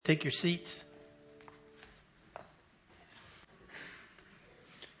Take your seats.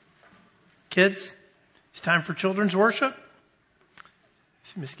 Kids, it's time for children's worship.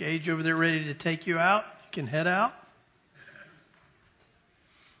 See Miss Gage over there ready to take you out. You can head out.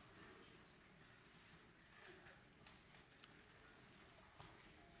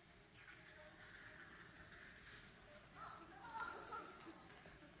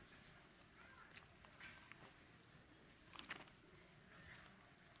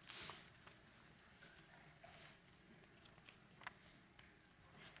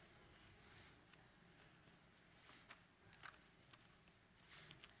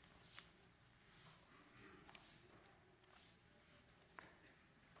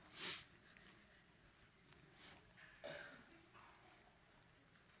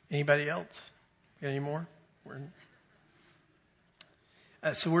 Anybody else? Got any more?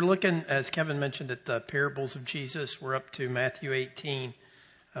 So we're looking, as Kevin mentioned, at the parables of Jesus. We're up to Matthew 18,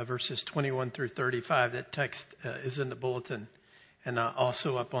 verses 21 through 35. That text is in the bulletin and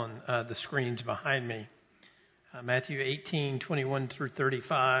also up on the screens behind me. Matthew 18, 21 through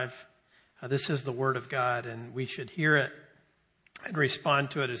 35. This is the Word of God, and we should hear it and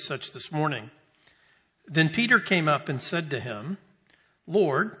respond to it as such this morning. Then Peter came up and said to him,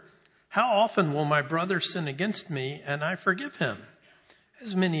 Lord, how often will my brother sin against me and I forgive him?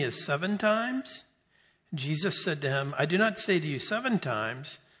 As many as 7 times? Jesus said to him, I do not say to you 7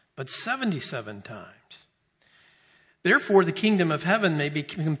 times, but 77 times. Therefore, the kingdom of heaven may be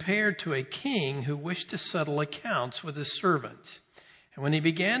compared to a king who wished to settle accounts with his servants. And when he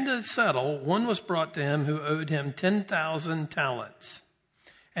began to settle, one was brought to him who owed him 10,000 talents.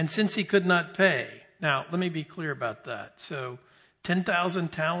 And since he could not pay, now let me be clear about that. So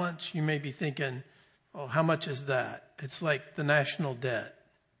 10,000 talents, you may be thinking, oh, how much is that? It's like the national debt.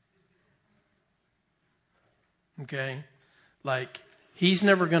 Okay? Like, he's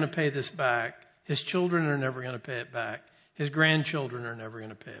never going to pay this back. His children are never going to pay it back. His grandchildren are never going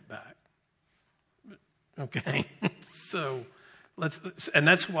to pay it back. Okay? So, and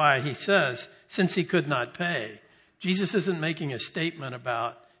that's why he says, since he could not pay. Jesus isn't making a statement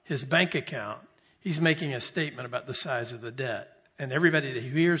about his bank account. He's making a statement about the size of the debt. And everybody that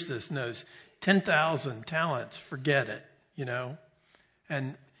hears this knows 10,000 talents, forget it,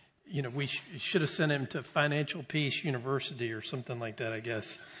 And, we should have sent him to Financial Peace University or something like that, I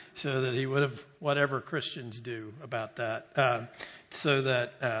guess, so that he would have, whatever Christians do about that, so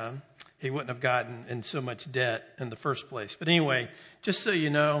that he wouldn't have gotten in so much debt in the first place. But anyway, just so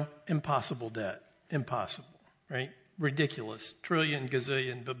you know, impossible debt. Impossible, right? Ridiculous. Trillion,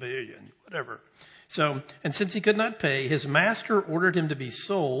 gazillion, babillion, whatever. So, and since he could not pay, his master ordered him to be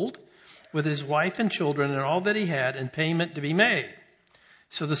sold with his wife and children and all that he had and payment to be made.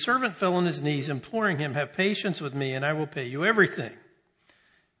 So the servant fell on his knees, imploring him, have patience with me and I will pay you everything.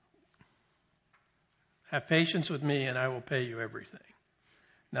 Have patience with me and I will pay you everything.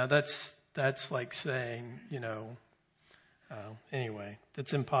 Now that's like saying, anyway,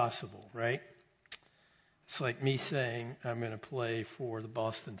 that's impossible, right? It's like me saying I'm going to play for the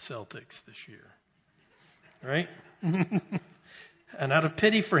Boston Celtics this year. Right? And out of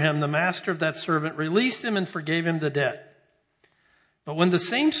pity for him, the master of that servant released him and forgave him the debt. But when the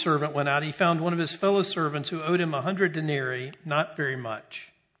same servant went out, he found one of his fellow servants who owed him 100 denarii, not very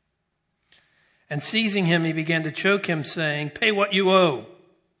much. And seizing him, he began to choke him, saying, pay what you owe.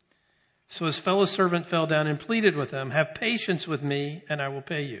 So his fellow servant fell down and pleaded with him, have patience with me and I will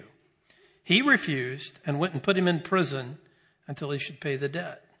pay you. He refused and went and put him in prison until he should pay the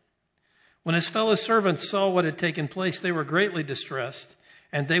debt. When his fellow servants saw what had taken place, they were greatly distressed,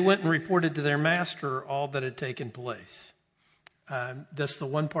 and they went and reported to their master all that had taken place. That's the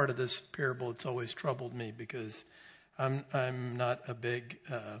one part of this parable that's always troubled me because I'm not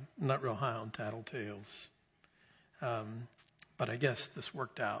not real high on tattletales. But I guess this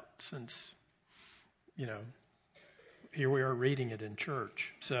worked out since, here we are reading it in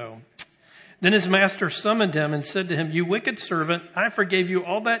church. So then his master summoned him and said to him, you wicked servant, I forgave you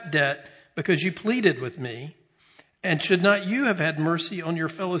all that debt because you pleaded with me. And should not you have had mercy on your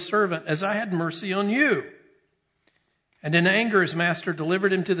fellow servant as I had mercy on you? And in anger, his master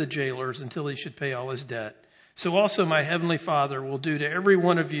delivered him to the jailers until he should pay all his debt. So also my heavenly Father will do to every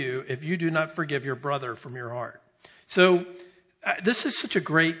one of you if you do not forgive your brother from your heart. So this is such a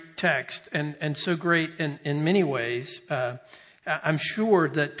great text and so great in many ways. I'm sure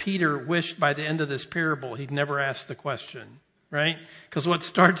that Peter wished by the end of this parable he'd never asked the question, right? Because what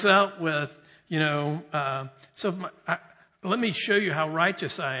starts out with, let me show you how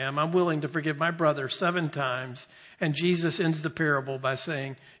righteous I am. I'm willing to forgive my brother 7 times. And Jesus ends the parable by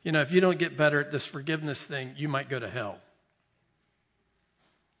saying, if you don't get better at this forgiveness thing, you might go to hell.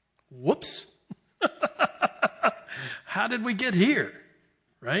 Whoops. How did we get here?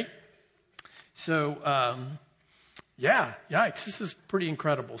 Right? So, yikes, this is pretty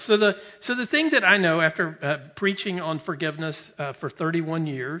incredible. So the thing that I know after preaching on forgiveness for 31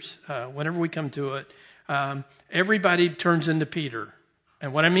 years, whenever we come to it, everybody turns into Peter.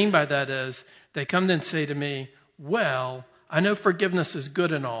 And what I mean by that is they come and say to me, well, I know forgiveness is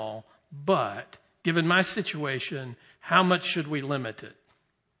good and all, but given my situation, how much should we limit it?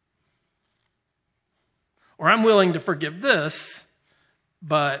 Or I'm willing to forgive this,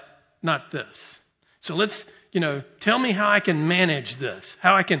 but not this. So let's, tell me how I can manage this,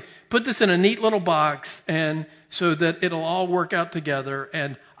 how I can put this in a neat little box and so that it'll all work out together.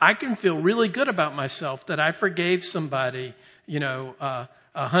 And I can feel really good about myself that I forgave somebody,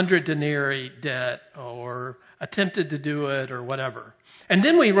 100 denarii debt or attempted to do it or whatever. And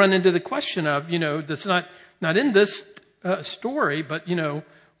then we run into the question of, that's not in this story, but,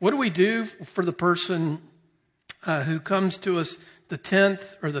 what do we do for the person who comes to us the 10th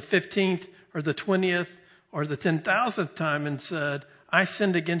or the 15th or the 20th or the 10,000th time and said, I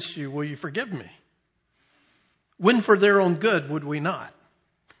sinned against you, will you forgive me? When for their own good would we not?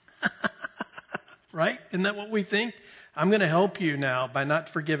 Right? Isn't that what we think? I'm going to help you now by not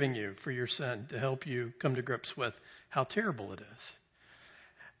forgiving you for your sin to help you come to grips with how terrible it is.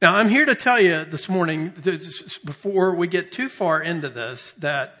 Now, I'm here to tell you this morning, before we get too far into this,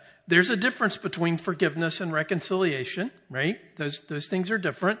 that there's a difference between forgiveness and reconciliation, right? Those things are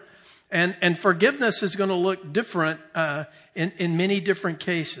different. And forgiveness is going to look different in many different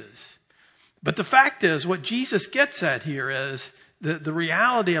cases. But the fact is, what Jesus gets at here is the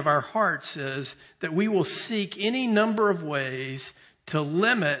reality of our hearts is that we will seek any number of ways to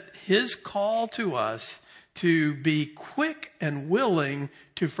limit His call to us to be quick and willing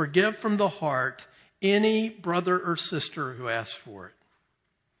to forgive from the heart any brother or sister who asks for it.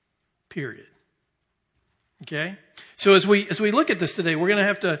 Period. Okay? So as we look at this today, we're going to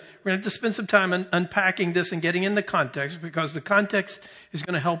have to spend some time unpacking this and getting in the context, because the context is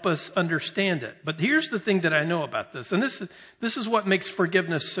going to help us understand it. But here's the thing that I know about this, and this is what makes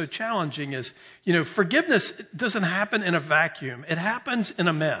forgiveness so challenging is, forgiveness doesn't happen in a vacuum. It happens in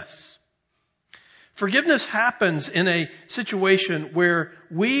a mess. Forgiveness happens in a situation where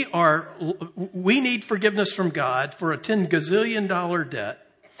we need forgiveness from God for a $10 gazillion debt.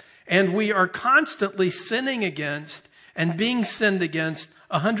 And we are constantly sinning against and being sinned against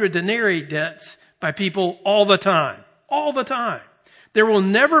 100 denarii debts by people all the time. All the time. There will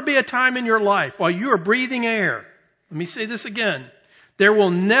never be a time in your life while you are breathing air. Let me say this again. There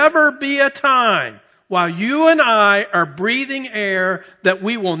will never be a time while you and I are breathing air that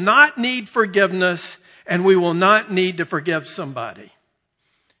we will not need forgiveness and we will not need to forgive somebody.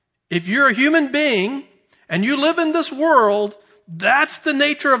 If you're a human being and you live in this world, that's the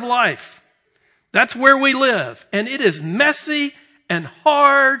nature of life. That's where we live. And it is messy and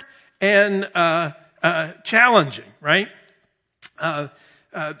hard and challenging, right?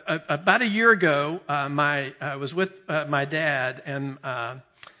 About a year ago, I was with my dad, and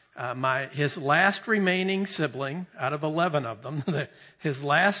his last remaining sibling, out of 11 of them, his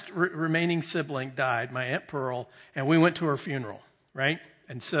last remaining sibling died, my Aunt Pearl, and we went to her funeral, right?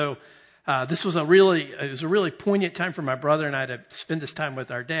 And so this was a really poignant time for my brother and I to spend this time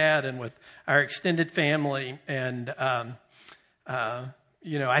with our dad and with our extended family. And, I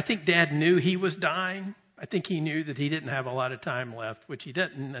think Dad knew he was dying. I think he knew that he didn't have a lot of time left, which he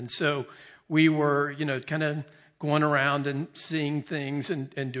didn't. And so we were, kind of going around and seeing things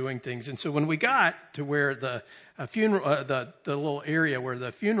and doing things. And so when we got to where the funeral, the little area where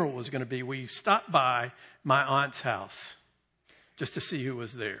the funeral was going to be, we stopped by my aunt's house just to see who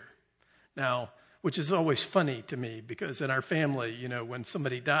was there. Now, which is always funny to me, because in our family, when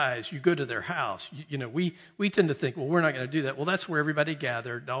somebody dies, you go to their house. We tend to think, well, we're not going to do that. Well, that's where everybody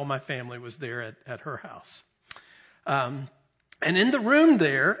gathered. All my family was there at her house. And in the room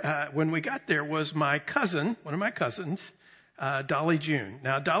there, when we got there, was my cousin, one of my cousins, Dolly June.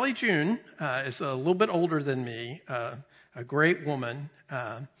 Now, Dolly June is a little bit older than me, a great woman.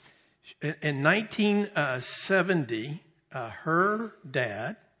 In 1970, her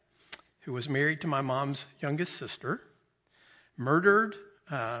dad, who was married to my mom's youngest sister, murdered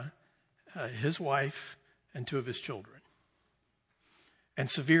his wife and 2 of his children and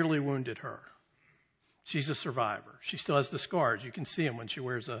severely wounded her. She's a survivor. She still has the scars. You can see them when she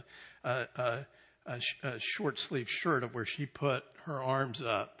wears a short sleeve shirt of where she put her arms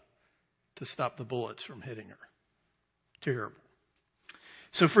up to stop the bullets from hitting her. Terrible.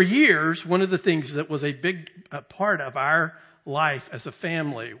 So for years, one of the things that was a big part of our life as a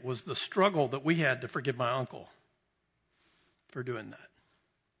family was the struggle that we had to forgive my uncle for doing that.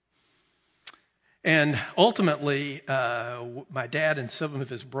 And ultimately, my dad and some of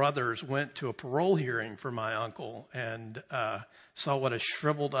his brothers went to a parole hearing for my uncle and saw what a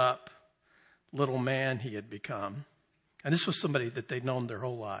shriveled up little man he had become. And this was somebody that they'd known their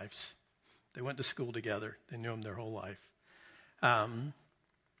whole lives. They went to school together. They knew him their whole life.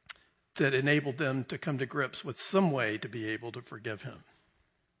 That enabled them to come to grips with some way to be able to forgive him.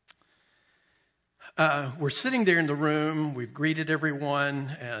 We're sitting there in the room. We've greeted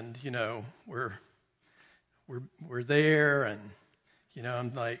everyone, and we're there, and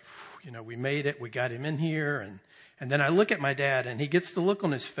I'm like, we made it. We got him in here, and then I look at my dad, and he gets the look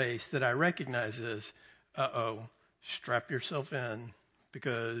on his face that I recognize as, strap yourself in,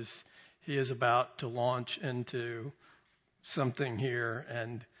 because he is about to launch into something here,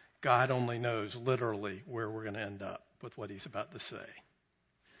 and God only knows literally where we're going to end up with what he's about to say.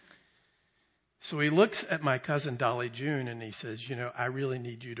 So he looks at my cousin Dolly June and he says, I really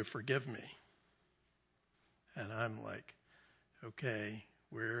need you to forgive me. And I'm like, okay,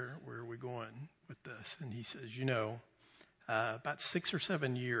 where are we going with this? And he says, about 6 or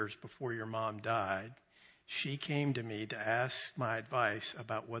 7 years before your mom died, she came to me to ask my advice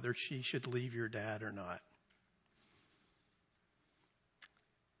about whether she should leave your dad or not.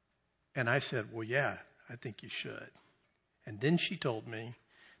 And I said, well, yeah, I think you should. And then she told me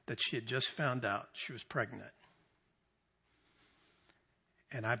that she had just found out she was pregnant.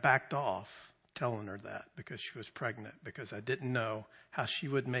 And I backed off telling her that because she was pregnant, because I didn't know how she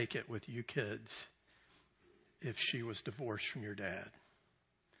would make it with you kids if she was divorced from your dad.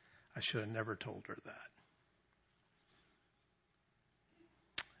 I should have never told her that.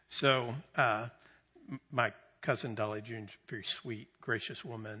 So my cousin Dolly June's a very sweet, gracious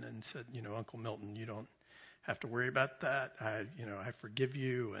woman, and said, Uncle Milton, you don't have to worry about that. I forgive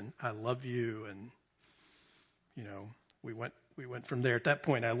you and I love you. And, we went from there. At that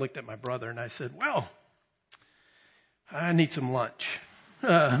point, I looked at my brother and I said, well, I need some lunch.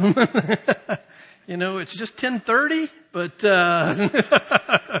 It's just 10:30, but,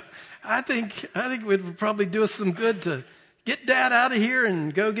 I think it would probably do us some good to get Dad out of here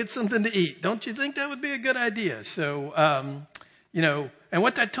and go get something to eat. Don't you think that would be a good idea? So, and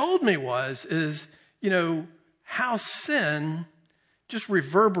what that told me is, how sin just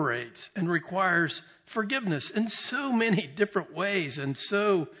reverberates and requires forgiveness in so many different ways. And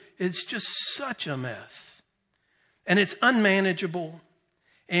so it's just such a mess. And it's unmanageable.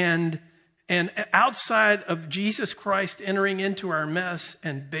 And outside of Jesus Christ entering into our mess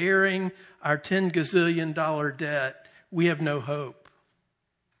and bearing our $10 gazillion debt, we have no hope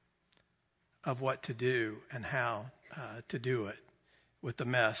of what to do and how to do it with the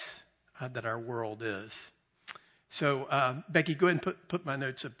mess that our world is. So, Becky, go ahead and put my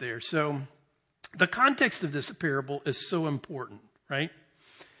notes up there. So, the context of this parable is so important, right?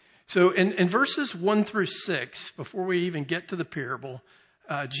 So, in verses 1 through 6, before we even get to the parable,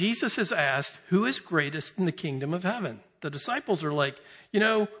 Jesus is asked, who is greatest in the kingdom of heaven? The disciples are like,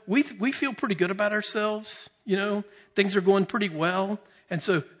 we feel pretty good about ourselves. Things are going pretty well. And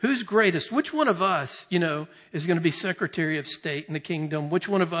so who's greatest? Which one of us, is going to be Secretary of State in the kingdom? Which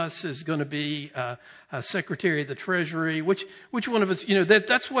one of us is going to be Secretary of the Treasury? Which one of us,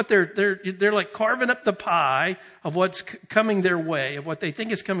 that's what they're like carving up the pie of what's coming their way, of what they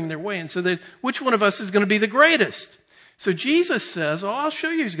think is coming their way. And so which one of us is going to be the greatest? So Jesus says, I'll show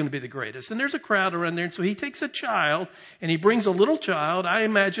you who's going to be the greatest. And there's a crowd around there. And so he takes a child and he brings a little child, I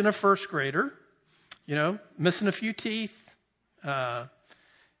imagine a first grader, missing a few teeth,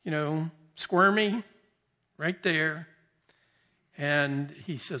 squirmy right there. And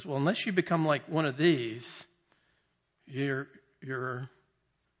he says, well, unless you become like one of these, you're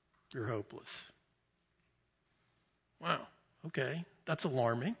hopeless. Wow. Okay. That's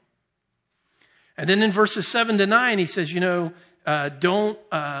alarming. And then in verses 7 to 9, he says, don't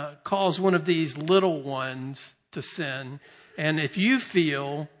cause one of these little ones to sin. And if you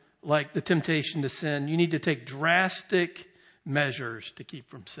feel like the temptation to sin, you need to take drastic measures to keep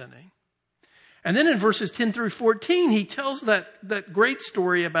from sinning. And then in verses 10 through 14, he tells that great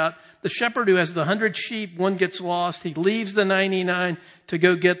story about the shepherd who has the 100 sheep, one gets lost. He leaves the 99 to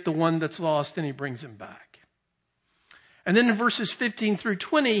go get the one that's lost, and he brings him back. And then in verses 15 through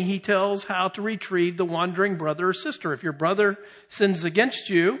 20, he tells how to retrieve the wandering brother or sister. If your brother sins against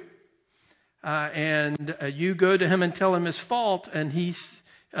you, and you go to him and tell him his fault, and he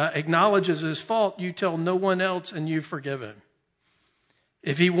acknowledges his fault, you tell no one else and you forgive him.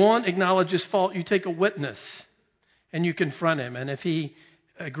 If he won't acknowledge his fault, you take a witness and you confront him. And if he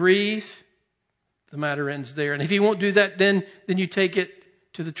agrees, the matter ends there. And if he won't do that, then you take it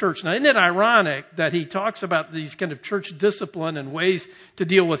to the church. Now, isn't it ironic that he talks about these kind of church discipline and ways to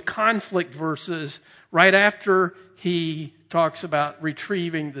deal with conflict verses right after he talks about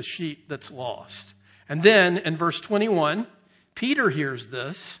retrieving the sheep that's lost? And then in verse 21, Peter hears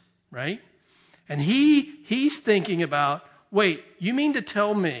this, right? And he's thinking about, wait, you mean to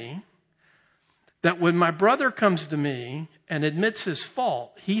tell me that when my brother comes to me and admits his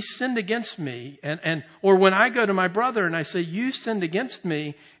fault, he sinned against me, or when I go to my brother and I say, you sinned against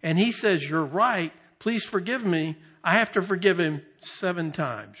me, and he says, you're right, please forgive me, I have to forgive him 7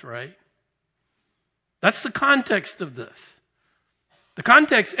 times, right? That's the context of this. The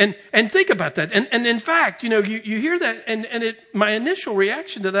context, and think about that. And in fact, you hear that, and my initial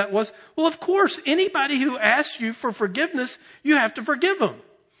reaction to that was, well, of course, anybody who asks you for forgiveness, you have to forgive them.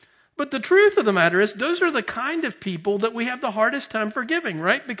 But the truth of the matter is, those are the kind of people that we have the hardest time forgiving,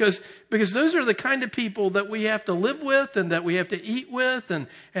 right? Because those are the kind of people that we have to live with and that we have to eat with and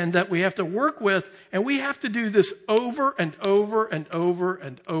that we have to work with. And we have to do this over and over and over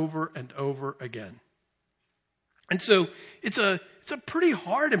and over and over again. And so it's a pretty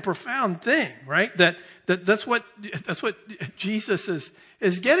hard and profound thing, right? That's what Jesus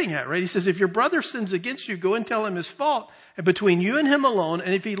is getting at, right? He says, if your brother sins against you, go and tell him his fault, and between you and him alone,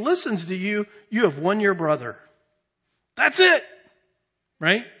 and if he listens to you, you have won your brother. That's it,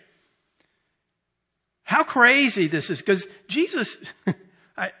 right? How crazy this is, because Jesus,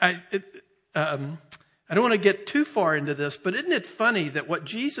 I don't want to get too far into this, but isn't it funny that what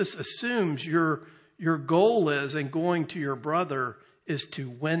Jesus assumes your goal is in going to your brother is to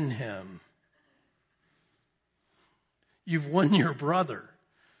win him? You've won your brother.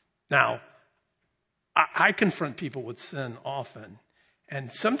 Now, I confront people with sin often. And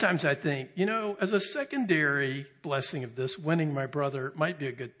sometimes I think, as a secondary blessing of this, winning my brother might be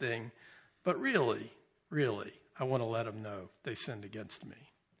a good thing. But really, I want to let them know they sinned against me.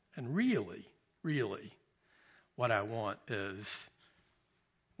 And really, what I want is,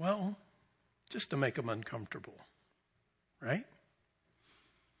 well, just to make them uncomfortable, right?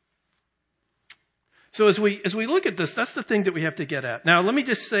 So as we look at this, that's the thing that we have to get at. Now, let me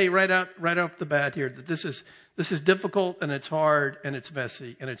just say right off the bat here that this is difficult and it's hard and it's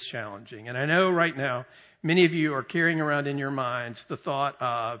messy and it's challenging. And I know right now many of you are carrying around in your minds the thought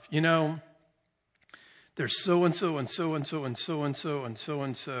of, there's so and so and so and so and so and so and so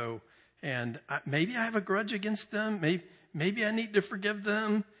and so, and maybe I have a grudge against them. Maybe I need to forgive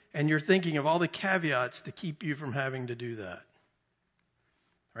them. And you're thinking of all the caveats to keep you from having to do that,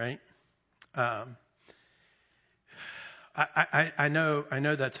 right? I know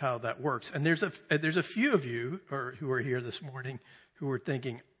that's how that works. And there's a few of you who are here this morning who are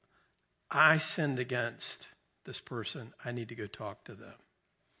thinking, I sinned against this person. I need to go talk to them.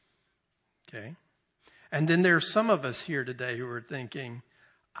 Okay. And then there's some of us here today who are thinking,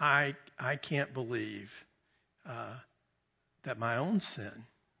 I can't believe that my own sin,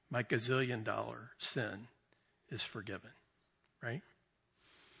 my gazillion-dollar sin, is forgiven, right?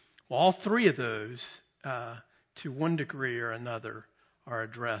 Well, all 3 of those, to one degree or another, are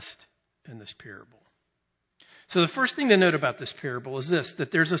addressed in this parable. So the first thing to note about this parable is this,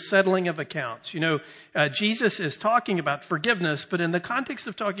 that there's a settling of accounts. Jesus is talking about forgiveness, but in the context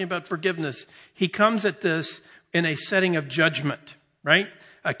of talking about forgiveness, he comes at this in a setting of judgment, right?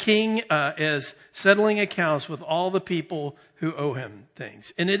 A king is settling accounts with all the people who owe him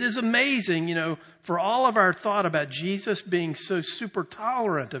things. And it is amazing, for all of our thought about Jesus being so super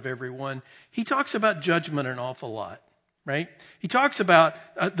tolerant of everyone, he talks about judgment an awful lot, right? He talks about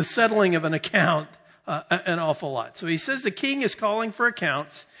the settling of an account an awful lot. So he says the king is calling for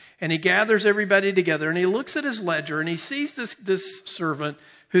accounts, and he gathers everybody together, and he looks at his ledger, and he sees this servant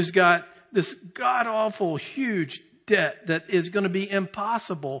who's got this god-awful huge debt that is going to be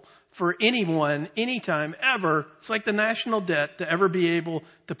impossible for anyone, anytime, ever. It's like the national debt to ever be able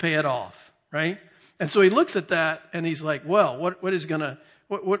to pay it off, right? And so he looks at that and he's like, well,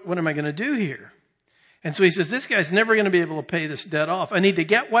 what am I going to do here? And so he says, this guy's never going to be able to pay this debt off. I need to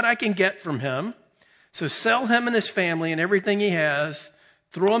get what I can get from him. So sell him and his family and everything he has,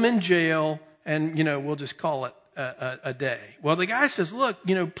 throw him in jail, and, we'll just call it a day. Well, the guy says, look,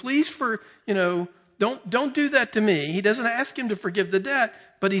 please don't do that to me. He doesn't ask him to forgive the debt,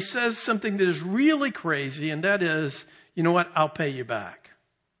 but he says something that is really crazy, and that is, you know what? I'll pay you back.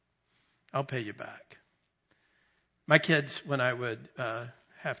 I'll pay you back. My kids, when I would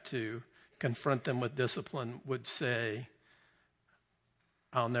have to confront them with discipline, would say,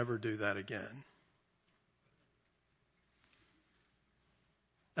 I'll never do that again.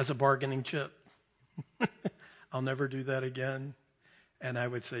 As a bargaining chip. I'll never do that again. And I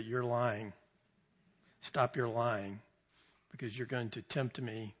would say, you're lying. Stop your lying. because you're going to tempt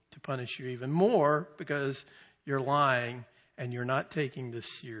me to punish you even more because you're lying and you're not taking this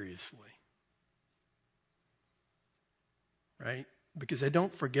seriously. Right? Because I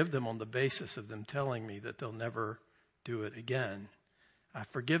don't forgive them on the basis of them telling me that they'll never do it again. I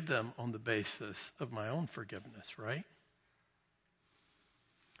forgive them on the basis of my own forgiveness, right?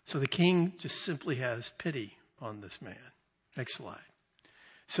 So the king just simply has pity on this man. Next slide.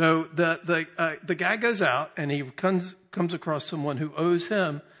 So the guy goes out and he comes across someone who owes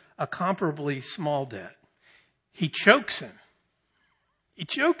him a comparably small debt. He chokes him.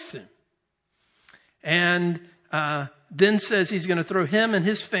 And then says he's going to throw him and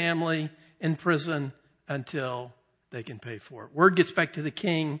his family in prison until they can pay for it. Word gets back to the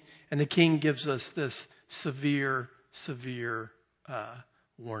king, and the king gives us this severe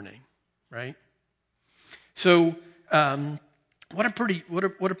warning, right? So, what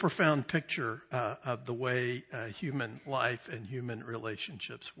a profound picture of the way human life and human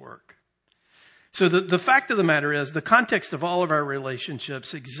relationships work. So the fact of the matter is, the context of all of our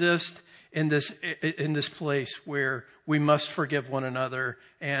relationships exist in this place where we must forgive one another,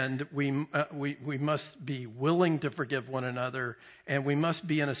 and we must be willing to forgive one another, and we must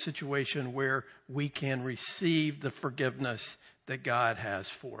be in a situation where we can receive the forgiveness that God has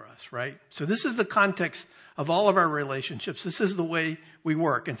for us, right? So this is the context of all of our relationships. This is the way we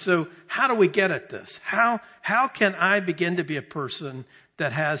work. And so how do we get at this? How can I begin to be a person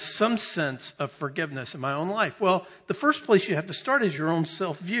that has some sense of forgiveness in my own life? Well, the first place you have to start is your own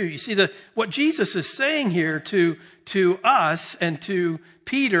self-view. You see, what Jesus is saying here to us and to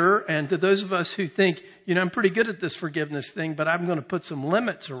Peter and to those of us who think, I'm pretty good at this forgiveness thing, but I'm going to put some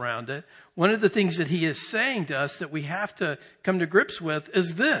limits around it. One of the things that he is saying to us that we have to come to grips with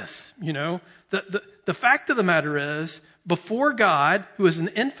is this, the fact of the matter is, before God, who is an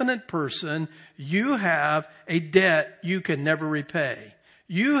infinite person, you have a debt you can never repay.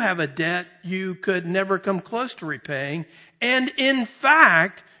 You have a debt you could never come close to repaying. And in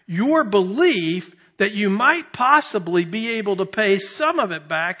fact, your belief that you might possibly be able to pay some of it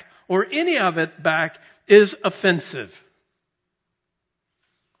back or any of it back is offensive.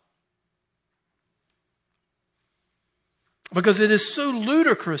 Because it is so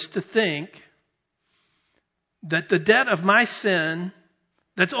ludicrous to think that the debt of my sin,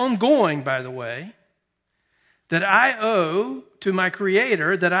 that's ongoing, by the way, that I owe to my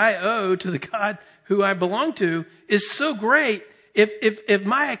Creator, that I owe to the God who I belong to, is so great. If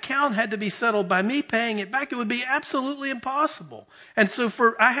my account had to be settled by me paying it back, it would be absolutely impossible. And so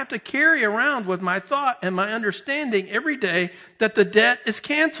I have to carry around with my thought and my understanding every day that the debt is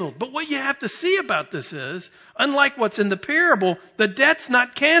canceled. But what you have to see about this is, unlike what's in the parable, the debt's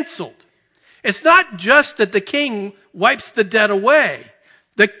not canceled. It's not just that the king wipes the debt away.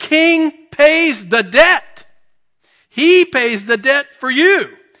 The king pays the debt. He pays the debt for you.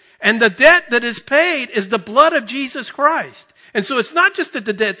 And the debt that is paid is the blood of Jesus Christ. And so it's not just that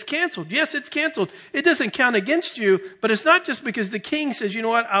the debt's canceled. Yes, it's canceled. It doesn't count against you, but it's not just because the king says, you know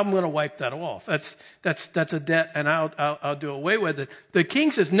what, I'm going to wipe that off. That's a debt and I'll do away with it. The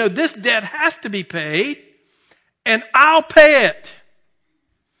king says, no, this debt has to be paid and I'll pay it.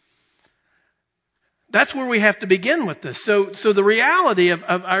 That's where we have to begin with this. So the reality of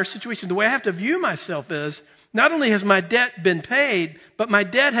our situation, the way I have to view myself is, not only has my debt been paid, but my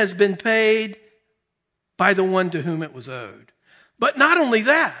debt has been paid by the one to whom it was owed. But not only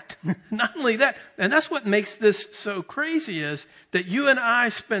that, and that's what makes this so crazy is that you and I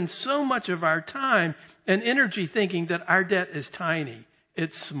spend so much of our time and energy thinking that our debt is tiny,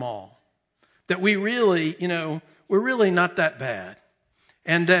 it's small. That we really, we're really not that bad.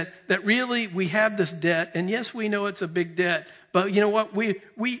 And that really we have this debt, and yes, we know it's a big debt, but you know what?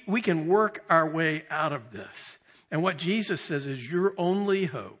 We can work our way out of this. And what Jesus says is your only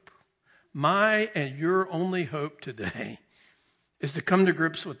hope, my and your only hope today, is to come to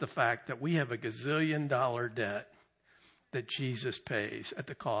grips with the fact that we have a gazillion-dollar debt that Jesus pays at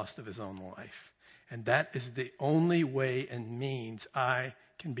the cost of his own life. And that is the only way and means I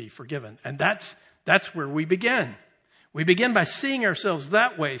can be forgiven. And that's where we begin. We begin by seeing ourselves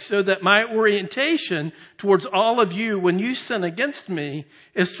that way so that my orientation towards all of you when you sin against me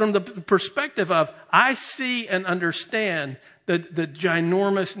is from the perspective of I see and understand the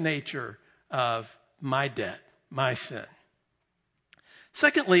ginormous nature of my debt, my sin.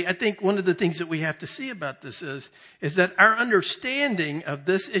 Secondly, I think one of the things that we have to see about this is that our understanding of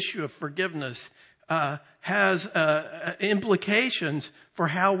this issue of forgiveness has implications for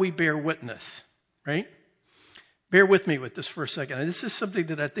how we bear witness, right? Bear with me with this for a second. And this is something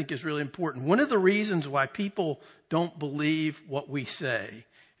that I think is really important. One of the reasons why people don't believe what we say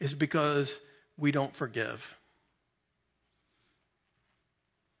is because we don't forgive.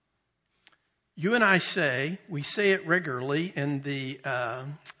 you and I we say it regularly in the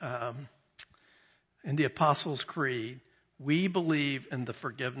Apostles' Creed, we believe in the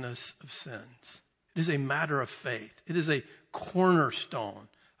forgiveness of sins. It is a matter of faith. It is a cornerstone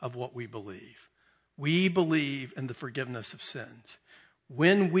of what we believe. We believe in the forgiveness of sins.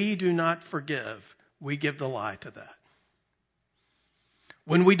 When we do not forgive, we give the lie to that.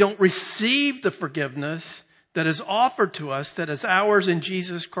 When we don't receive the forgiveness that is offered to us, that is ours in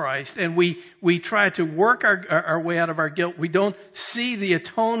Jesus Christ, and we try to work our way out of our guilt, we don't see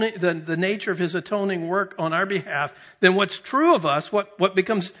the nature of his atoning work on our behalf, then what's true of us, what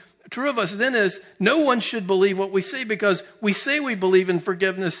becomes true of us then is no one should believe what we say, because we say we believe in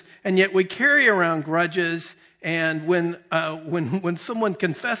forgiveness, and yet we carry around grudges, and when someone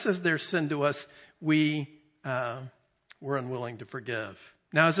confesses their sin to us, we're unwilling to forgive.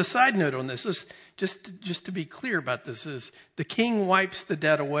 Now, as a side note on this, just to be clear about this, is the king wipes the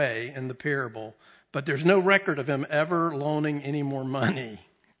debt away in the parable, but there's no record of him ever loaning any more money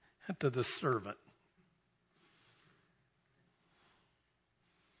to the servant.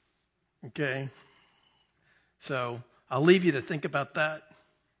 Okay? So I'll leave you to think about that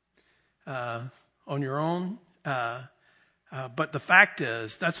on your own. But the fact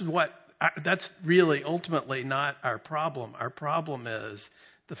is, that's really ultimately not our problem. Our problem is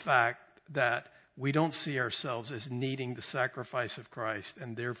the fact that we don't see ourselves as needing the sacrifice of Christ,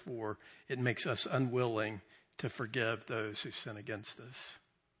 and therefore it makes us unwilling to forgive those who sin against us.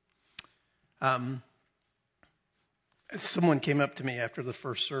 Someone came up to me after the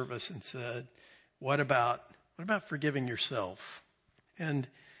first service and said, what about forgiving yourself? And,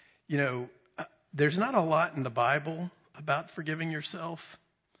 there's not a lot in the Bible about forgiving yourself.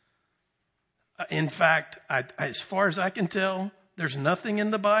 In fact, as far as I can tell, there's nothing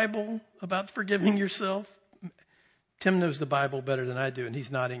in the Bible about forgiving yourself. Tim knows the Bible better than I do, and he's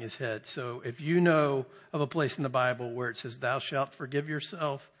nodding his head. So if you know of a place in the Bible where it says, thou shalt forgive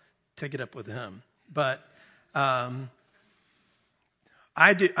yourself, take it up with him. But I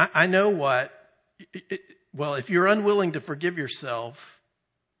know what, well, if you're unwilling to forgive yourself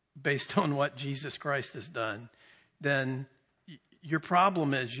based on what Jesus Christ has done, then your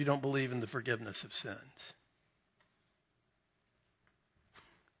problem is you don't believe in the forgiveness of sins.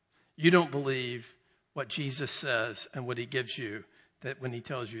 You don't believe what Jesus says and what he gives you, that when he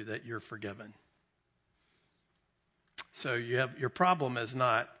tells you that you're forgiven. So your problem is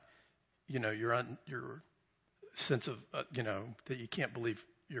not, your sense of, that you can't believe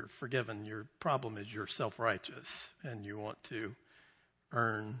you're forgiven. Your problem is you're self-righteous and you want to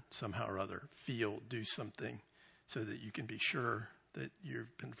earn somehow or other, do something so that you can be sure that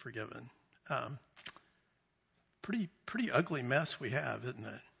you've been forgiven. Pretty ugly mess we have, isn't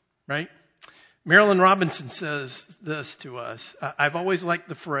it? Right? Marilyn Robinson says this to us. I've always liked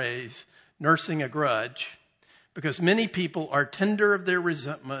the phrase, nursing a grudge, because many people are tender of their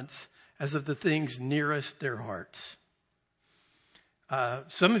resentments as of the things nearest their hearts.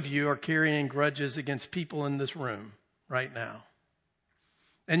 Some of you are carrying grudges against people in this room right now.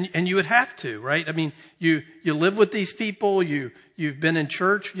 And you would have to, right? I mean, you live with these people, you've been in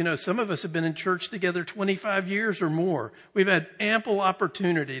church, some of us have been in church together 25 years or more. We've had ample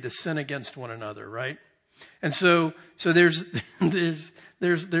opportunity to sin against one another, right? And so there's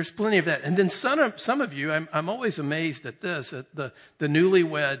plenty of that. And then some of you, I'm always amazed at this, at the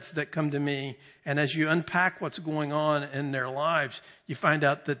newlyweds that come to me, and as you unpack what's going on in their lives, you find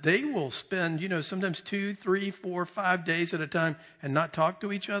out that they will spend, sometimes 2, 3, 4, 5 days at a time and not talk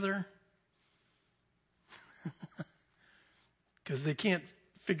to each other. Because they can't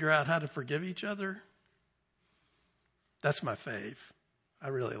figure out how to forgive each other. That's my fave. I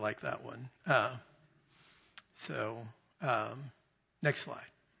really like that one. Next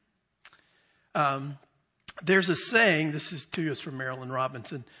slide. There's a saying, this is to us from Marilyn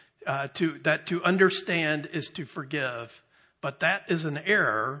Robinson, that to understand is to forgive. But that is an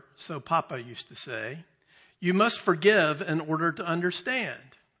error, so Papa used to say. You must forgive in order to understand.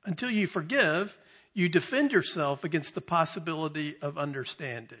 Until you forgive, you defend yourself against the possibility of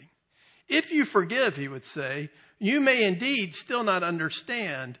understanding. If you forgive, he would say, you may indeed still not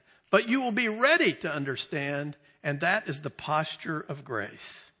understand, but you will be ready to understand, and that is the posture of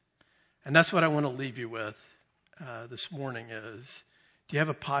grace. And that's what I want to leave you with this morning is, do you have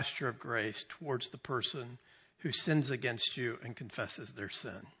a posture of grace towards the person who sins against you and confesses their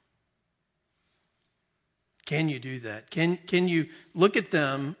sin? Can you do that? Can you look at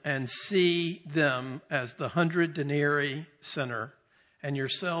them and see them as the 100 denarii sinner and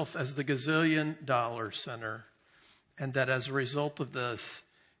yourself as the gazillion dollar sinner, and that as a result of this,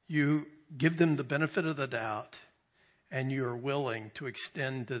 you give them the benefit of the doubt and you are willing to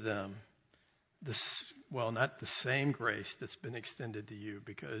extend to them not the same grace that's been extended to you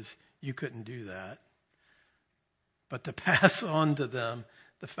because you couldn't do that, but to pass on to them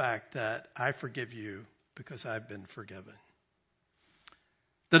the fact that I forgive you because I've been forgiven.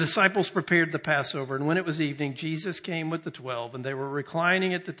 The disciples prepared the Passover, and when it was evening, Jesus came with the 12, and they were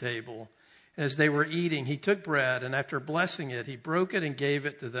reclining at the table. And as they were eating, he took bread, and after blessing it, he broke it and gave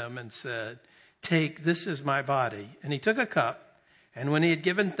it to them and said, "Take, this is my body." And he took a cup, and when he had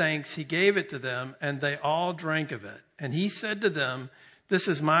given thanks, he gave it to them, and they all drank of it. And he said to them, "This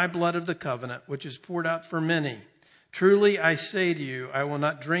is my blood of the covenant, which is poured out for many. Truly I say to you, I will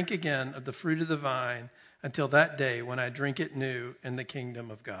not drink again of the fruit of the vine until that day when I drink it new in the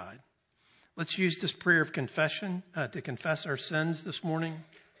kingdom of God." Let's use this prayer of confession to confess our sins this morning.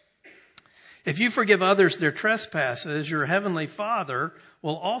 If you forgive others their trespasses, your heavenly Father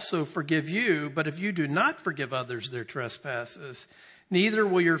will also forgive you. But if you do not forgive others their trespasses, neither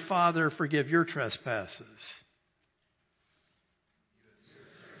will your Father forgive your trespasses.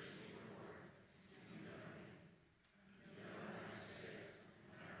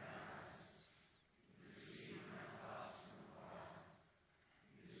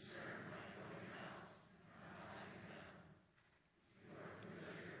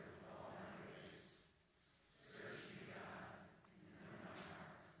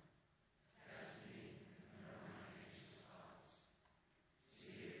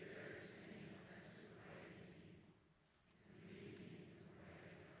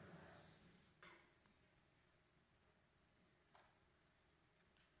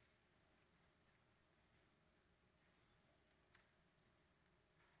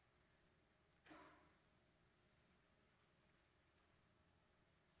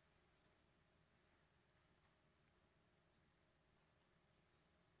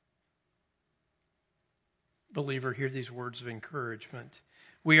 Believer, hear these words of encouragement.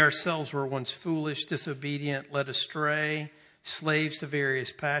 We ourselves were once foolish, disobedient, led astray, slaves to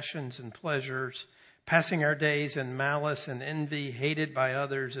various passions and pleasures, passing our days in malice and envy, hated by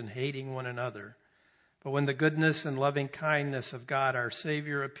others and hating one another. But when the goodness and loving kindness of God our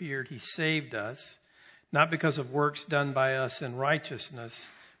Savior appeared, he saved us, not because of works done by us in righteousness,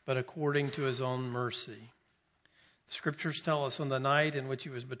 but according to his own mercy. The scriptures tell us on the night in which he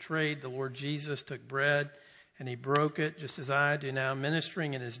was betrayed, the Lord Jesus took bread, and he broke it, just as I do now,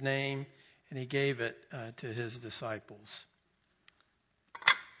 ministering in his name, and he gave it to his disciples.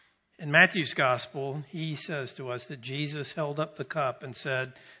 In Matthew's gospel, he says to us that Jesus held up the cup and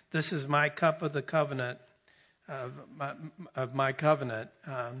said, "This is my cup of the covenant, of my covenant,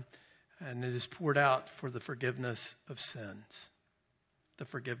 and it is poured out for the forgiveness of sins." The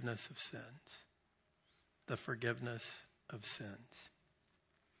forgiveness of sins. The forgiveness of sins.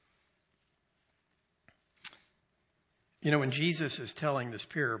 You know, when Jesus is telling this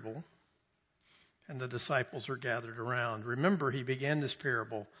parable and the disciples are gathered around, remember he began this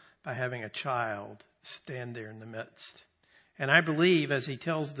parable by having a child stand there in the midst. And I believe as he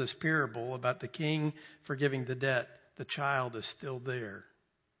tells this parable about the king forgiving the debt, the child is still there.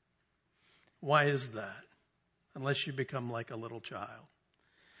 Why is that? Unless you become like a little child.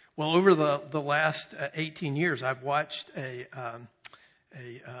 Well, over the last 18 years, I've watched a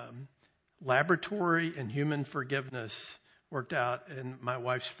laboratory in human forgiveness worked out in my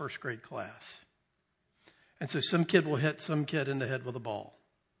wife's first grade class. And so some kid will hit some kid in the head with a ball.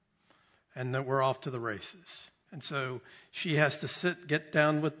 And then we're off to the races. And so she has to get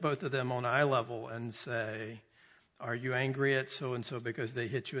down with both of them on eye level and say, "Are you angry at so-and-so because they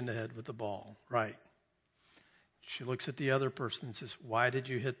hit you in the head with the ball?" Right. She looks at the other person and says, "Why did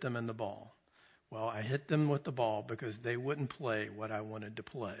you hit them in the ball?" "Well, I hit them with the ball because they wouldn't play what I wanted to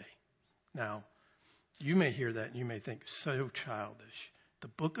play." Now, you may hear that and you may think, so childish. The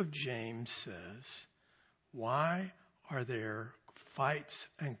book of James says, "Why are there fights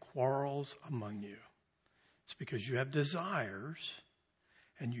and quarrels among you?" It's because you have desires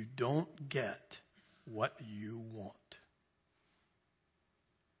and you don't get what you want.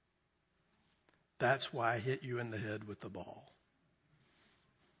 That's why I hit you in the head with the ball.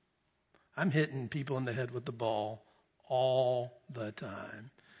 I'm hitting people in the head with the ball all the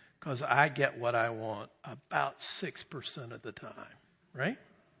time because I get what I want about 6% of the time, right?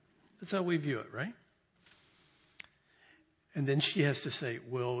 That's how we view it, right? And then she has to say,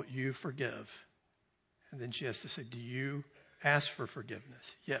 "Will you forgive?" And then she has to say, "Do you ask for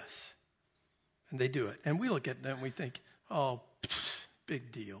forgiveness?" "Yes." And they do it. And we look at them and we think, "Oh,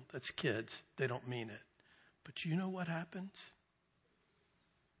 big deal. That's kids. They don't mean it." But you know what happens?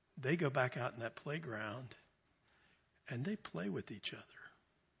 They go back out in that playground and they play with each other.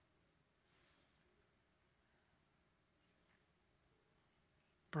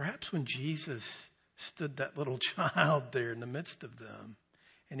 Perhaps when Jesus stood that little child there in the midst of them,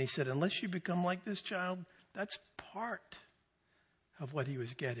 and he said, unless you become like this child, that's part of what he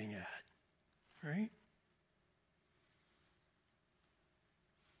was getting at, right?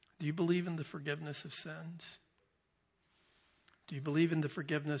 Do you believe in the forgiveness of sins? Do you believe in the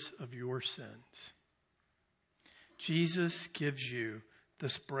forgiveness of your sins? Jesus gives you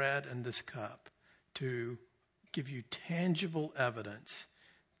this bread and this cup to give you tangible evidence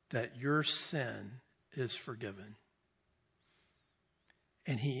that your sin is forgiven.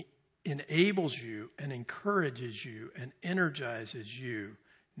 And he enables you and encourages you and energizes you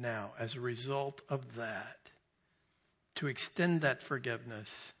now as a result of that to extend that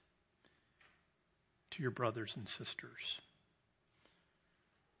forgiveness to your brothers and sisters.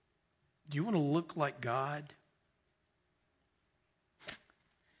 Do you want to look like God?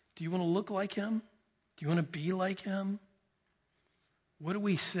 Do you want to look like him? Do you want to be like him? What do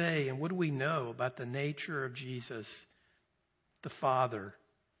we say and what do we know about the nature of Jesus, the Father,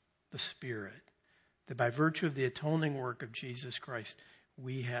 the Spirit? That by virtue of the atoning work of Jesus Christ,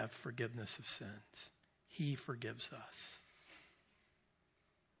 we have forgiveness of sins. He forgives us.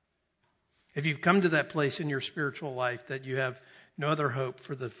 If you've come to that place in your spiritual life that you have no other hope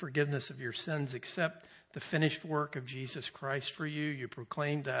for the forgiveness of your sins except the finished work of Jesus Christ for you, you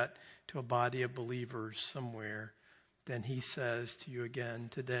proclaim that to a body of believers somewhere, then he says to you again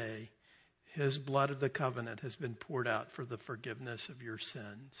today, his blood of the covenant has been poured out for the forgiveness of your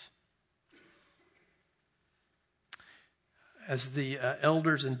sins. As the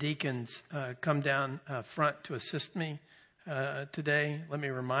elders and deacons come down front to assist me today, let me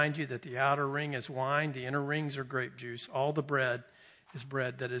remind you that the outer ring is wine, the inner rings are grape juice. All the bread is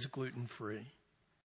bread that is gluten-free.